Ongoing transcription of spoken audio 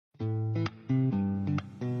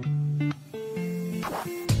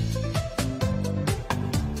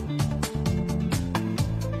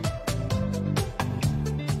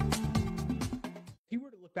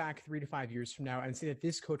back 3 to 5 years from now and say that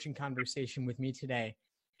this coaching conversation with me today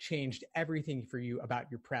changed everything for you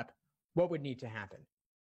about your prep, what would need to happen?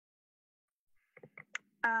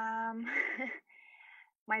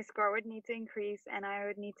 My score would need to increase and I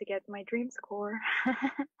would need to get my dream score.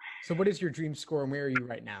 So what is your dream score and where are you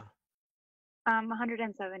right now?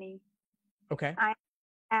 170. Okay.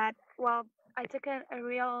 I took a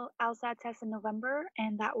real LSAT test in November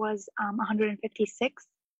and that was 156.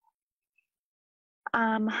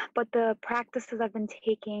 But the practices I've been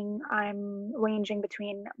taking, I'm ranging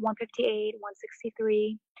between 158,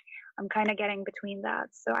 163. I'm kind of getting between that.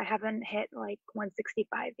 So I haven't hit like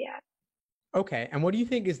 165 yet. Okay. And what do you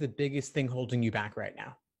think is the biggest thing holding you back right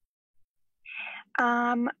now?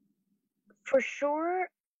 For sure,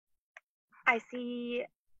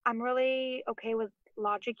 I'm really okay with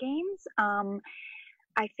logic games.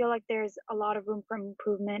 I feel like there's a lot of room for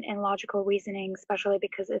improvement in logical reasoning, especially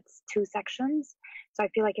because it's 2 sections. So I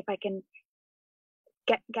feel like if I can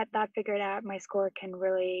get that figured out, my score can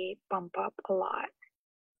really bump up a lot.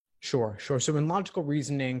 Sure. So in logical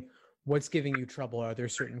reasoning, what's giving you trouble? Are there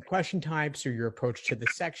certain question types or your approach to the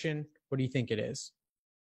section? What do you think it is?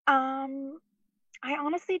 I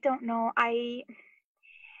honestly don't know. I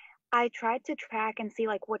tried to track and see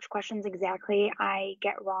like which questions exactly I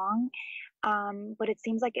get wrong. But it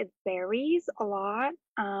seems like it varies a lot.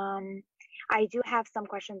 I do have some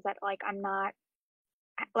questions that I'm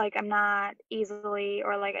not easily,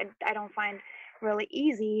 or I don't find really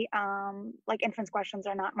easy. Like inference questions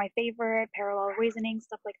are not my favorite, parallel reasoning,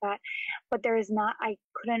 stuff like that. But I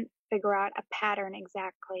couldn't figure out a pattern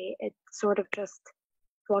exactly. It sort of just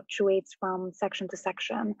fluctuates from section to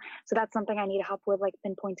section. So that's something I need help with, like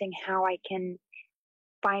pinpointing how I can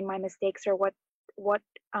find my mistakes or where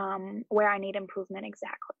I need improvement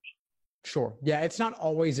exactly. Sure. Yeah, it's not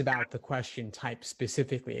always about the question type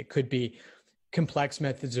specifically. It could be complex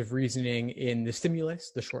methods of reasoning in the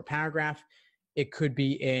stimulus, the short paragraph. It could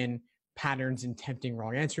be in patterns in tempting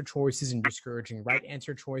wrong answer choices and discouraging right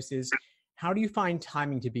answer choices. How do you find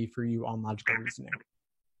timing to be for you on logical reasoning?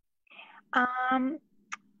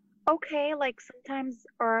 Okay, like sometimes,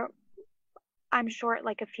 or I'm short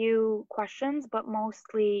like a few questions, but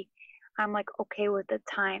mostly I'm like okay with the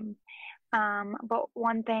time. But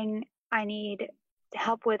one thing I need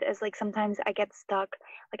help with is like sometimes I get stuck,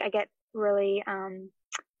 like I get really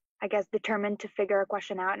I guess determined to figure a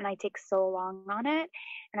question out and I take so long on it,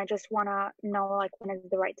 and I just want to know like when is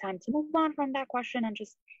the right time to move on from that question and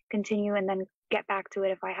just continue and then get back to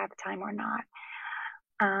it if I have time or not.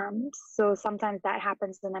 So sometimes that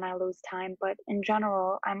happens and then I lose time, but in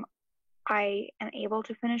general I am able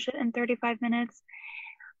to finish it in 35 minutes.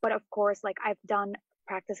 But of course, like I've done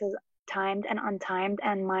practices timed and untimed,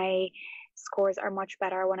 and my scores are much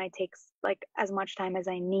better when I take like as much time as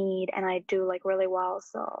I need and I do like really well.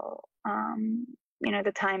 So,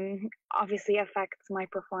 the time obviously affects my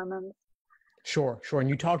performance. Sure. And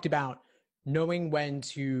you talked about knowing when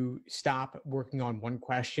to stop working on one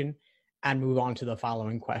question and move on to the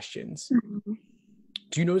following questions. Mm-hmm.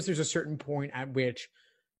 Do you notice there's a certain point at which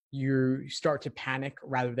you start to panic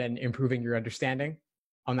rather than improving your understanding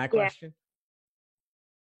on that question?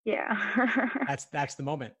 Yeah. That's the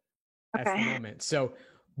moment. That's Okay. the moment. So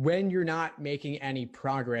when you're not making any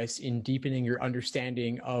progress in deepening your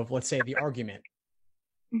understanding of, let's say, the argument,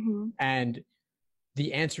 Mm-hmm. and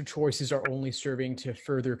the answer choices are only serving to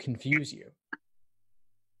further confuse you,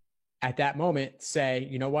 at that moment, say,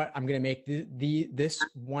 you know what, I'm going to make this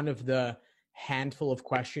one of the handful of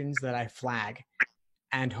questions that I flag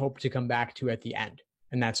and hope to come back to at the end.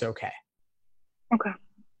 And that's okay. Okay.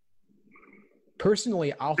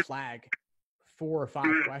 Personally, I'll flag 4 or 5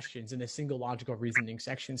 questions in a single logical reasoning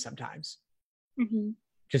section sometimes. Mm-hmm.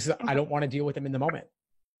 Just I don't want to deal with them in the moment.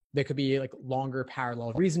 There could be like longer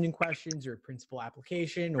parallel reasoning questions or principal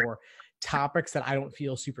application or topics that I don't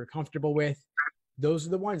feel super comfortable with. Those are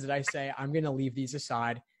the ones that I say, I'm going to leave these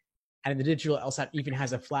aside. And the digital LSAT even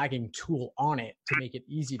has a flagging tool on it to make it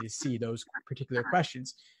easy to see those particular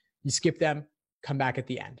questions. You skip them, come back at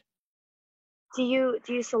the end. Do you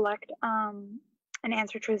select an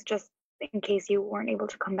answer choice just in case you weren't able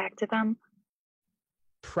to come back to them?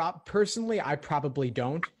 Personally, I probably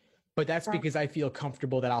don't, but that's because I feel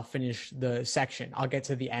comfortable that I'll finish the section. I'll get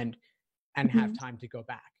to the end and have time to go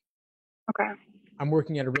back. Okay. I'm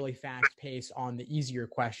working at a really fast pace on the easier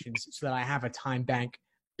questions so that I have a time bank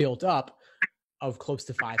built up of close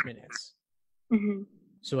to 5 minutes. Mm-hmm.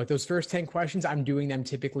 So like those first 10 questions, I'm doing them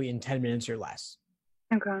typically in 10 minutes or less.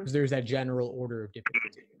 Okay. Because there's that general order of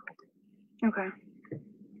difficulty. Okay.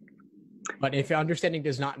 But if understanding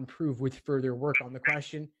does not improve with further work on the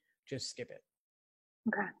question, just skip it.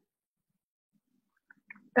 Okay.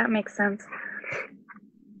 That makes sense.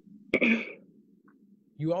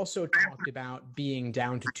 You also talked about being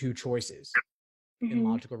down to two choices in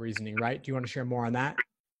logical reasoning, right? Do you want to share more on that?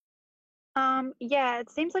 Yeah, it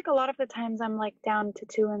seems like a lot of the times I'm like down to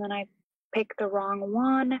two and then I pick the wrong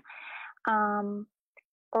one. Um,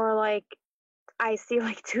 or like I see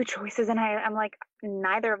like two choices and I'm like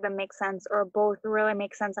neither of them make sense or both really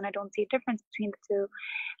make sense and I don't see a difference between the two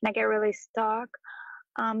and I get really stuck.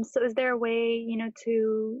 So is there a way,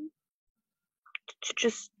 to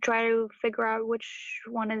just try to figure out which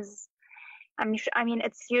one is I mean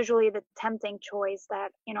it's usually the tempting choice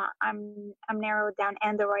that, I'm narrowed down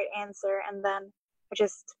and the right answer and then I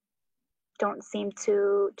just don't seem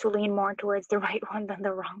to lean more towards the right one than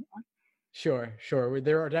the wrong one. Sure, sure.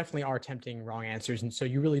 There are definitely are tempting wrong answers. And so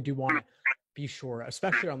you really do want to be sure,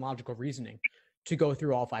 especially on logical reasoning, to go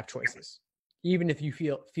through all five choices. Even if you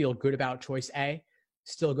feel good about choice A,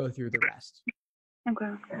 still go through the rest.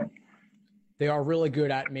 Okay. They are really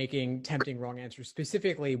good at making tempting wrong answers,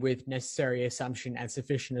 specifically with necessary assumption and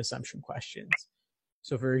sufficient assumption questions.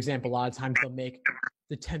 So for example, a lot of times they'll make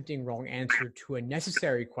the tempting wrong answer to a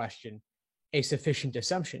necessary question a sufficient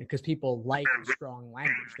assumption because people like strong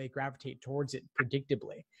language. They gravitate towards it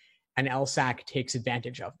predictably. And LSAT takes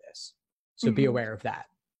advantage of this. So be aware of that.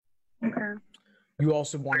 Okay. You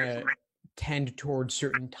also want to tend towards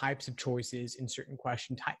certain types of choices in certain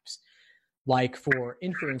question types. Like for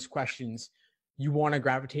inference questions, you want to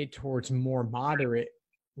gravitate towards more moderate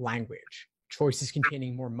language, choices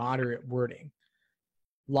containing more moderate wording,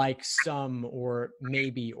 like some or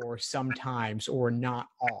maybe or sometimes or not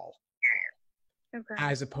all. Okay.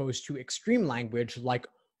 As opposed to extreme language like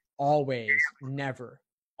always, never,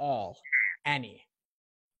 all, any.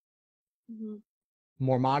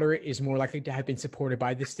 More moderate is more likely to have been supported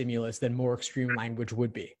by the stimulus than more extreme language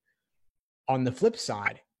would be. On the flip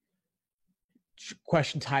side,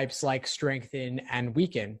 question types like strengthen and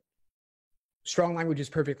weaken, strong language is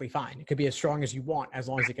perfectly fine. It could be as strong as you want as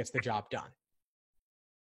long as it gets the job done.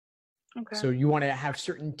 Okay. So you want to have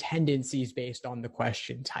certain tendencies based on the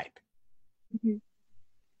question type.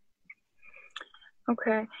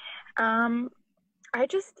 Okay.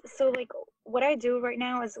 What I do right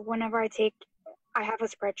now is whenever I have a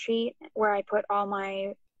spreadsheet where I put all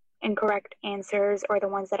my incorrect answers or the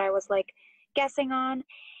ones that I was like guessing on.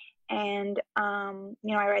 And, I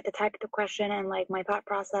write the type of the question and like my thought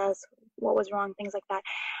process, what was wrong, things like that.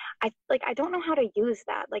 I don't know how to use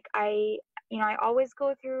that. Like I always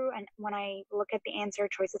go through and when I look at the answer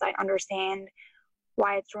choices, I understand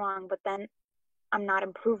why it's wrong, but then I'm not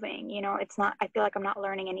improving, I feel like I'm not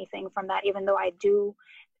learning anything from that, even though I do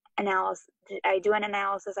an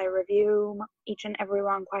analysis, I review each and every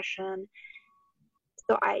wrong question.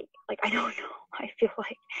 So I don't know. I feel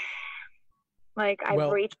like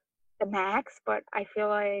I've reached the max, but I feel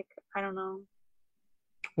like, I don't know.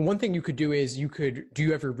 One thing you could do is do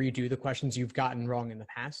you ever redo the questions you've gotten wrong in the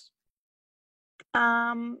past?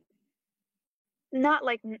 Not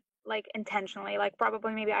like intentionally, like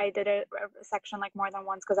probably maybe I did a section like more than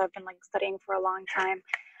once because I've been like studying for a long time,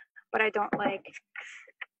 but I don't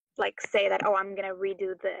like say that, oh, I'm gonna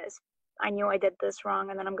redo this. I knew I did this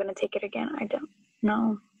wrong and then I'm gonna take it again. I don't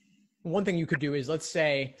know. One thing you could do is, let's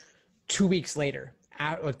say 2 weeks later,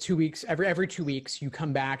 2 weeks, every 2 weeks, you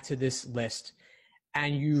come back to this list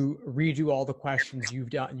and you redo all the questions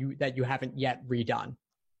you've done that you haven't yet redone.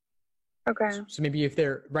 Okay. So maybe if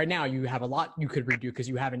right now you have a lot you could redo because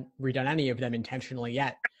you haven't redone any of them intentionally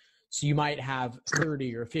yet. So you might have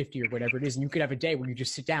 30 or 50 or whatever it is, and you could have a day where you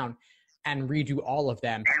just sit down and redo all of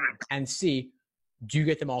them and see, do you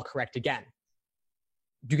get them all correct again?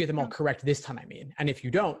 Do you get them all correct this time, I mean? And if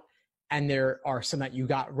you don't, and there are some that you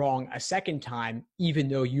got wrong a second time, even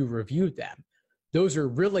though you reviewed them, those are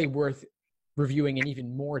really worth reviewing in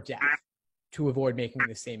even more depth to avoid making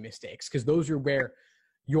the same mistakes, because those are where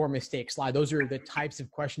your mistakes lie. Those are the types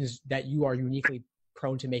of questions that you are uniquely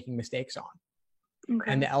prone to making mistakes on.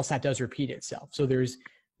 Okay. And the LSAT does repeat itself. So there's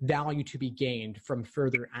value to be gained from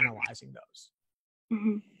further analyzing those.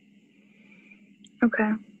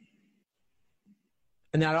 Okay.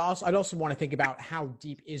 And then I'd also want to think about how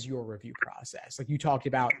deep is your review process. Like you talked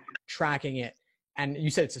about tracking it, and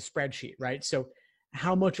you said it's a spreadsheet, right? So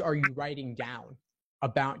how much are you writing down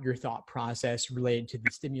about your thought process related to the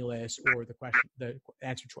stimulus or the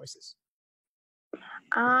answer choices?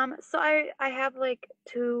 So I have like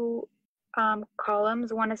two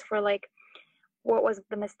columns. One is for like what was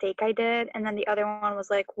the mistake I did, and then the other one was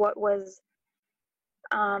like what was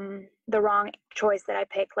the wrong choice that I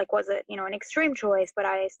picked. Like, was it, an extreme choice, but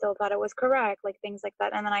I still thought it was correct, like things like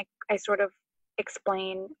that. And then I sort of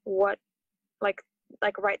explain what, like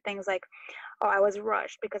write things like, oh, I was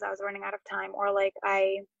rushed because I was running out of time, or like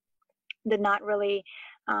I did not really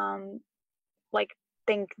like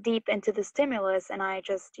think deep into the stimulus and I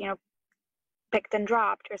just, picked and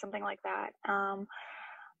dropped or something like that.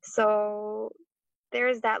 So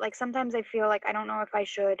there's that. Like sometimes I feel like I don't know if I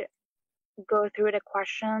should go through the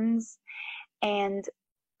questions and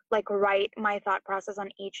like write my thought process on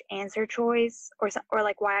each answer choice, or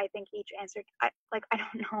like why I think each answer. I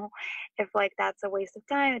don't know if like that's a waste of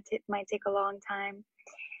time. It might take a long time.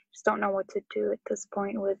 Just don't know what to do at this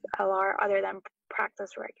point with LR other than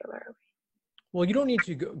practice regularly. Well, you don't need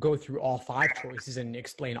to go through all 5 choices and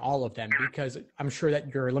explain all of them, because I'm sure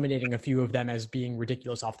that you're eliminating a few of them as being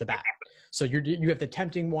ridiculous off the bat. So you have the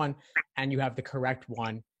tempting one and you have the correct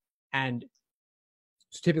one, and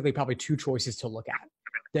it's typically probably 2 choices to look at.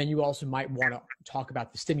 Then you also might want to talk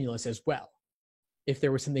about the stimulus as well. If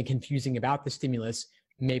there was something confusing about the stimulus,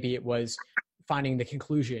 maybe it was finding the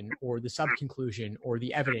conclusion or the subconclusion or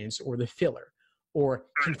the evidence or the filler, or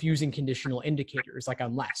confusing conditional indicators like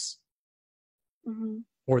unless. Mm-hmm.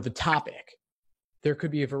 Or the topic. There could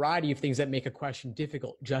be a variety of things that make a question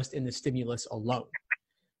difficult just in the stimulus alone.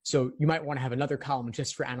 So you might want to have another column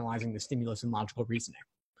just for analyzing the stimulus and logical reasoning.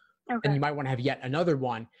 Okay. And you might want to have yet another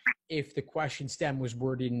one if the question stem was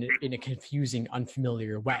worded in a confusing,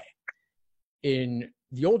 unfamiliar way. In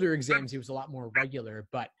the older exams, it was a lot more regular,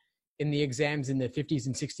 but in the exams in the 50s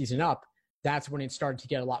and 60s and up, that's when it started to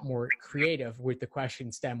get a lot more creative with the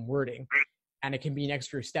question stem wording. And it can be an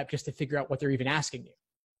extra step just to figure out what they're even asking you.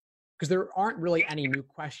 Because there aren't really any new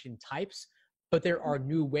question types, but there are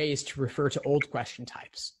new ways to refer to old question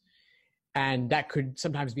types. And that could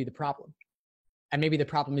sometimes be the problem. And maybe the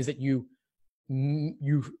problem is that you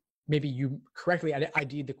correctly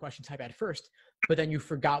ID'd the question type at first, but then you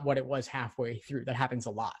forgot what it was halfway through. That happens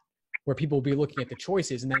a lot, where people will be looking at the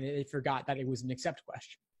choices and then they forgot that it was an accept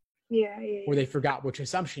question. Yeah. Or they forgot which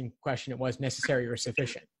assumption question it was, necessary or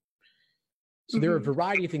sufficient. So there are a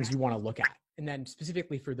variety of things you want to look at. And then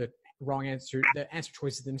specifically for the wrong answer, the answer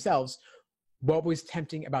choices themselves, what was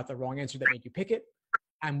tempting about the wrong answer that made you pick it,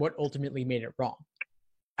 and what ultimately made it wrong?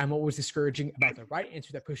 And what was discouraging about the right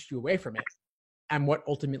answer that pushed you away from it, and what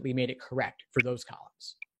ultimately made it correct for those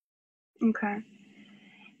columns? Okay.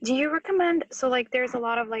 Do you recommend, so like there's a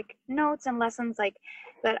lot of like notes and lessons like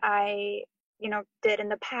that I, did in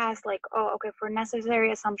the past, like, oh, okay, for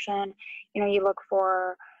necessary assumption, you look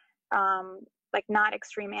for like not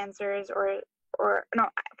extreme answers or no,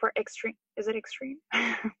 for extreme, is it extreme?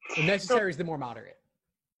 The necessary is the more moderate.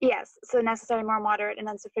 Yes, so necessary more moderate, and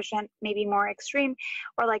then sufficient maybe more extreme,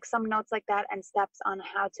 or like some notes like that and steps on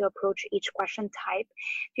how to approach each question type.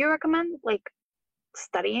 Do you recommend like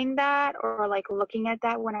studying that or like looking at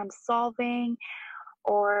that when I'm solving,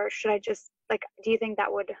 or should I just like, do you think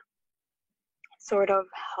that would sort of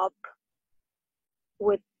help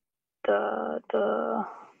with the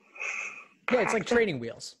Yeah, it's like training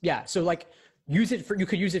wheels. Yeah, so like you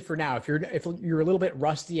could use it for now if you're a little bit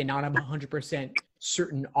rusty and not 100%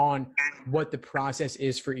 certain on what the process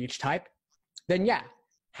is for each type. Then yeah,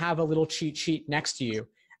 have a little cheat sheet next to you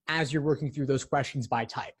as you're working through those questions by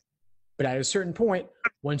type. But at a certain point,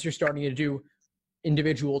 once you're starting to do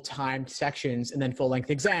individual timed sections and then full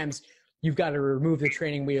length exams, you've got to remove the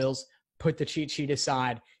training wheels, put the cheat sheet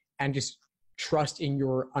aside, and just trust in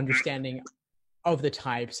your understanding of the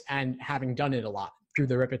types, and having done it a lot through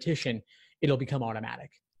the repetition, it'll become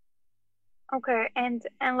automatic. Okay, and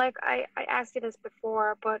like I asked you this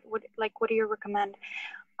before, but what do you recommend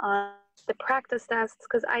on the practice tests?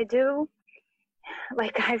 Because I do,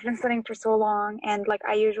 like I've been studying for so long, and like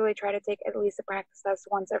I usually try to take at least a practice test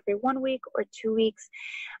once every 1 week or 2 weeks,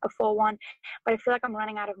 a full one. But I feel like I'm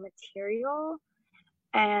running out of material,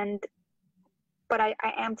 but I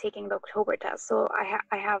am taking the October test, so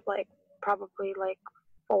I have like probably like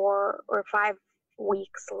 4 or 5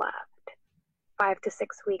 weeks left, 5 to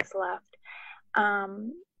 6 weeks left.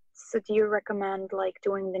 So do you recommend like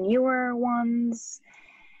doing the newer ones?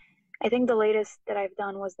 I think the latest that I've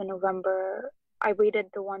done was the November. I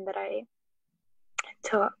redid the one that I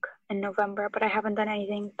took in November, but I haven't done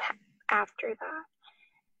anything after that.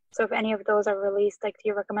 So if any of those are released, like, do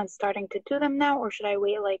you recommend starting to do them now, or should I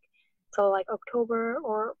wait like till like October,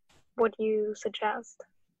 or what do you suggest?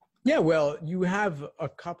 Yeah, well, you have a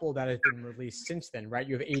couple that have been released since then, right?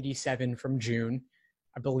 You have 87 from June.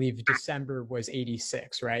 I believe December was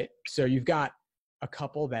 86, right? So you've got a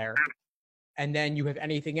couple there. And then you have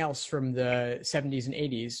anything else from the 70s and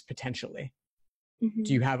 80s, potentially. Mm-hmm.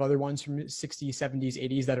 Do you have other ones from 60s, 70s,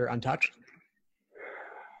 80s that are untouched?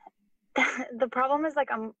 The problem is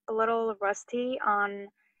like I'm a little rusty on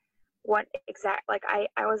what exact, like I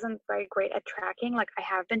wasn't very great at tracking. Like I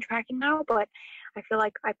have been tracking now, but I feel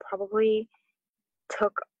like I probably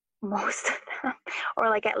took most of them, or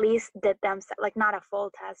like at least did them, like not a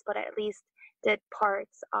full test, but at least did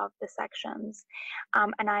parts of the sections.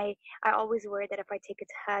 And I always worry that if I take a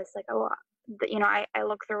test, like, oh, you know, I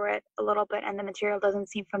look through it a little bit and the material doesn't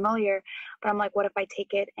seem familiar, but I'm like, what if I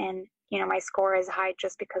take it and, you know, my score is high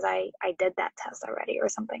just because I did that test already or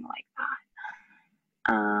something like that.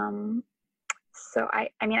 So I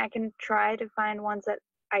mean, I can try to find ones that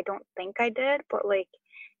I don't think I did, but like,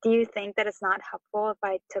 do you think that it's not helpful if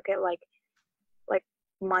I took it like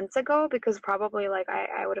months ago? Because probably like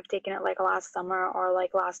I would have taken it like last summer or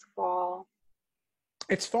like last fall.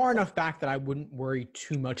 It's far enough back that I wouldn't worry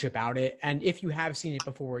too much about it. And if you have seen it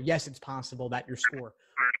before, yes, it's possible that your score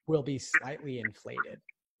will be slightly inflated.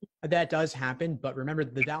 That does happen, but remember,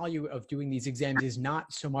 the value of doing these exams is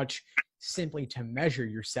not so much simply to measure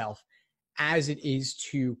yourself as it is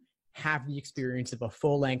to have the experience of a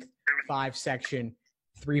full-length 5-section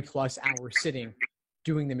 3+ hour sitting,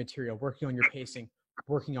 doing the material, working on your pacing,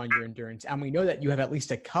 working on your endurance. And we know that you have at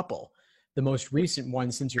least a couple, the most recent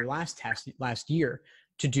one since your last test last year,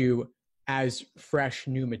 to do as fresh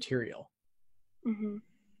new material. Mm-hmm.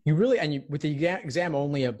 You really, and with the exam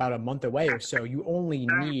only about a month away or so, you only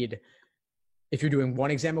need, if you're doing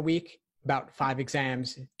 1 exam a week, about 5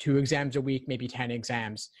 exams, 2 exams a week, maybe 10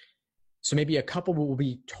 exams. So maybe a couple will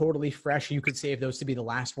be totally fresh. You could save those to be the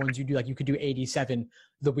last ones you do. Like you could do 87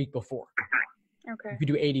 the week before. Okay. You could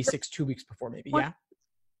do 86 2 weeks before, maybe. What? Yeah.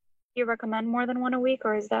 You recommend more than 1 a week,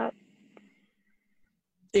 or is that?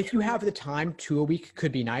 If you have the time, 2 a week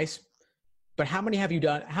could be nice. But how many have you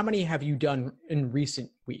done? How many have you done in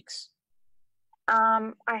recent weeks?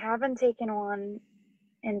 I haven't taken one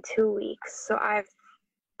in 2 weeks. So I've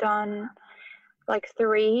done like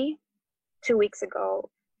 3 2 weeks ago.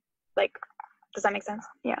 Like, does that make sense?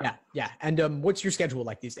 Yeah. Yeah. And what's your schedule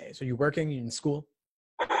like these days? Are you working? Are you in school?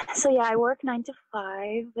 So yeah, I work 9 to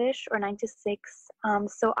 5-ish or 9 to 6.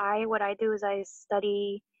 So what I do is I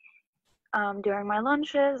study during my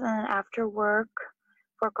lunches and after work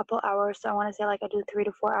for a couple hours. So I want to say like I do 3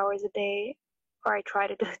 to 4 hours a day, or I try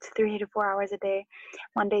to do 3 to 4 hours a day,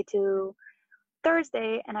 Monday to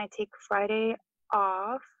Thursday, and I take Friday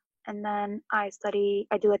off, and then I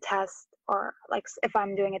do a test, or like if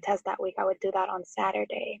I'm doing a test that week, I would do that on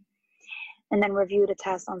Saturday, and then review the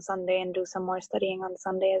test on Sunday and do some more studying on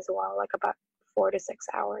Sunday as well, like about 4 to 6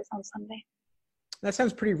 hours on Sunday. That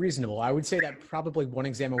sounds pretty reasonable. I would say that probably 1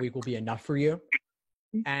 exam a week will be enough for you.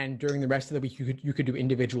 And during the rest of the week, you could do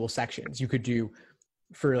individual sections. You could do,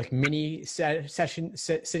 for like mini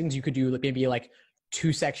sittings, you could do maybe like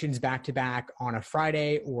 2 sections back to back on a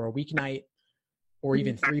Friday or a weeknight, or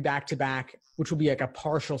even 3 back to back, which will be like a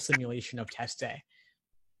partial simulation of test day.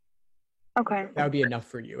 Okay. That would be enough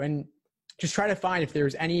for you. And just try to find if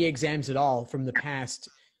there's any exams at all from the past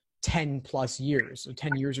 10+ years, or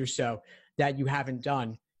 10 years or so, that you haven't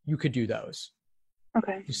done. You could do those.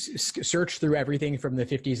 Okay. Just search through everything from the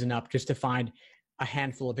 50s and up just to find a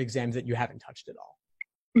handful of exams that you haven't touched at all.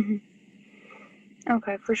 Mm-hmm.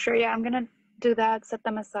 Okay, for sure. Yeah, I'm going to do that, set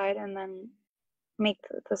them aside, and then make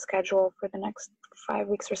the schedule for the next 5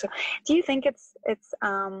 weeks or so. Do you think it's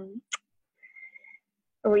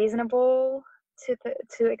reasonable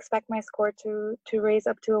to expect my score to raise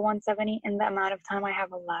up to a 170 in the amount of time I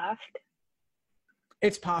have left?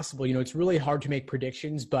 It's possible. You know, it's really hard to make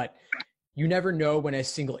predictions, but you never know when a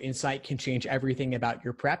single insight can change everything about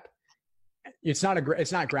your prep. It's not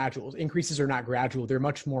gradual. Increases are not gradual. They're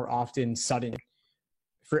much more often sudden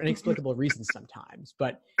for inexplicable reasons sometimes.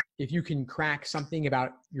 But if you can crack something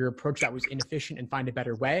about your approach that was inefficient and find a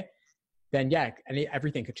better way, then yeah,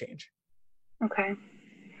 everything could change. Okay.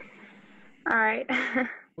 All right. What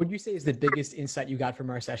would you say is the biggest insight you got from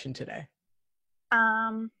our session today?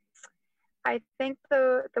 I think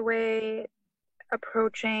the way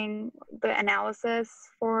approaching the analysis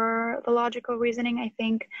for the logical reasoning, I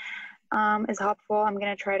think, is helpful. I'm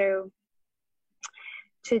going to try to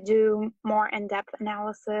do more in-depth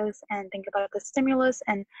analysis and think about the stimulus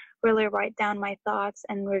and really write down my thoughts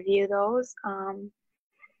and review those. I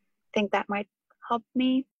think that might help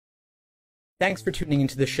me. Thanks for tuning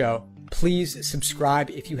into the show. Please subscribe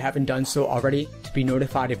if you haven't done so already to be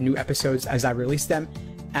notified of new episodes as I release them.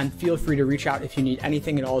 And feel free to reach out if you need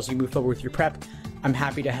anything at all as you move forward with your prep. I'm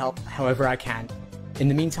happy to help however I can. In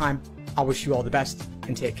the meantime, I'll wish you all the best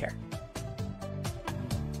and take care.